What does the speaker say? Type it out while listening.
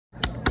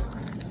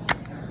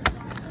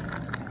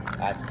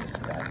That's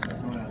disgusting.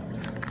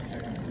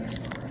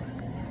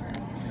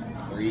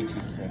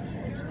 326.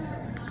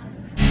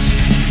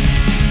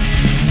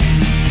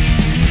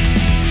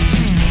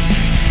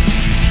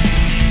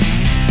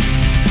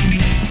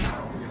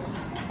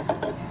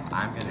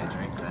 I'm gonna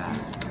drink that.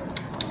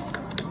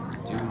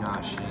 Do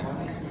not shame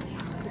me.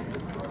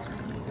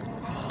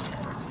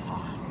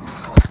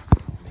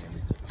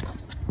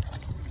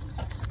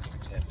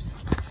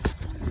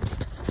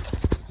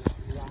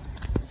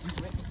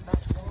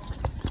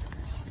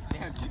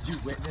 Damn, did you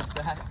witness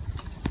that?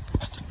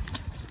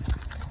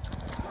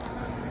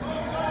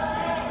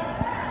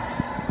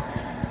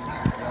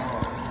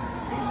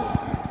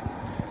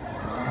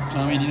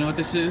 Tommy, do you know what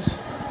this is?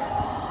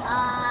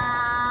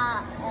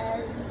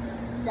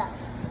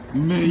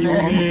 No.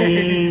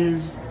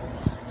 Mayonnaise!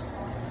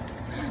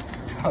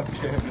 Stop,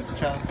 Jim. It's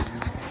challenging.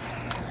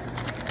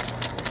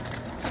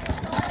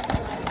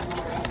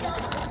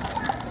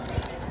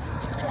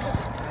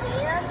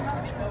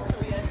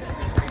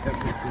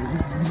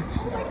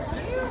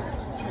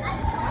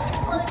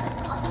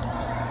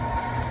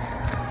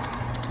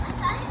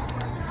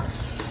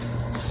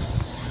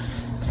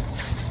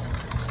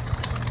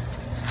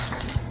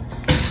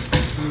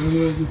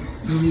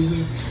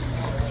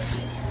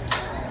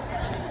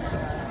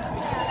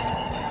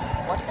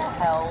 What the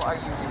hell are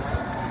you doing?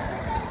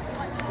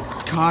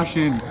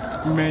 Caution,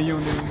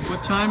 mayonnaise.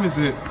 What time is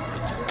it?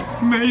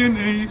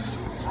 Mayonnaise.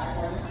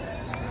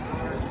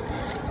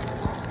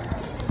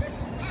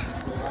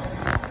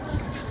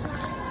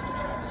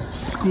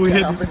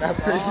 Squid.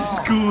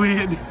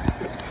 Squid.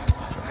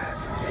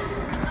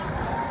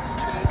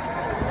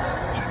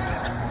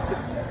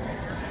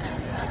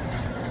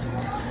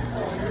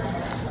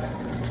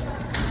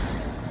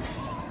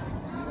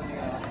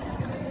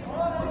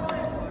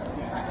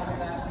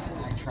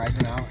 I tried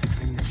it out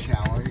in the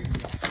shower.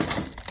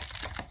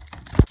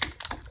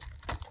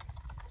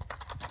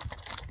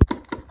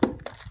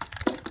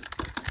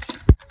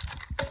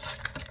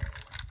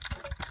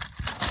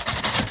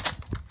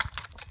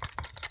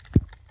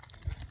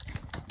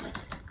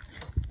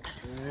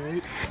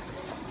 Wait.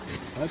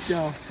 Let's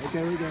go.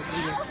 Okay, we're good.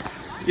 We're good.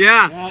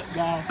 Yeah.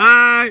 Go.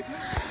 Hi.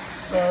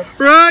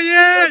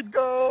 Ryan. Let's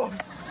go.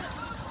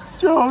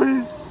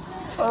 Joey.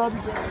 I love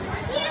you, Joey.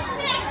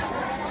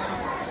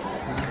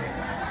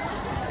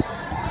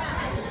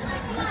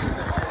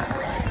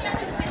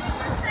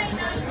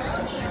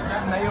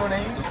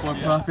 Mayonnaise? For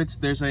profits,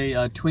 there's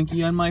a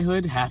Twinkie on my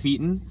hood, half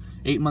eaten,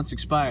 8 months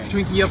expired.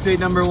 Twinkie update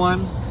number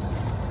 1.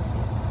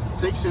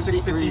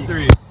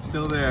 653.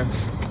 Still there.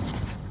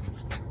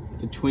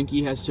 The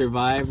Twinkie has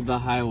survived the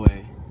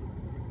highway.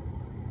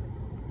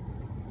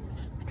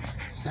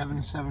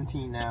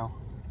 7:17 now.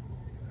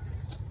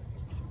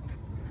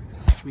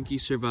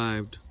 Twinkie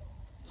survived.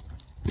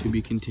 To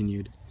be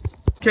continued.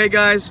 Okay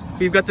guys,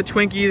 we've got the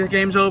Twinkie, the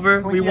game's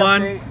over, we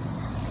won.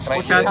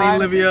 Kathy,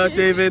 Olivia,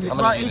 David. It's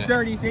about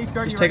 8:30, it's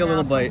 8:30. Just take a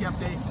little bite.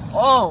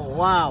 Oh,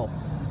 wow.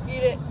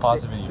 Eat it.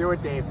 Pause the video. Do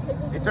it, Dave.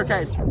 It's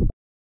okay.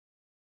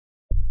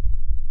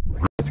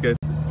 It's good.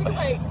 Take a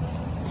bite.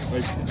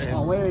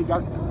 Oh, wait, you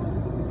got...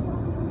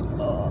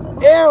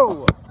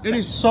 Ew! It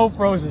is so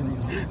frozen.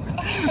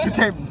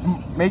 Okay,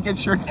 make it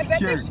sure it's I bet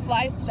secure. there's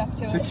flies stuck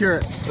to it. Secure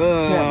it.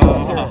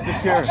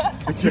 Secure.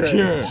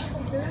 Secure.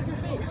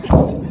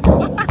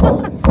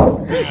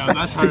 Damn,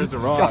 that's hard as a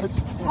rock.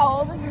 How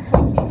old is the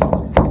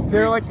Twinkie?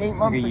 They're like 8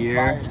 months Like a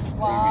year. expired.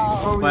 Wow.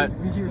 Oh, But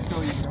we were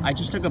still eating them. I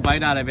just took a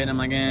bite out of it and I'm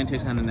like, eh, it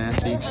tastes kind of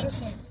nasty.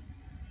 Ancient.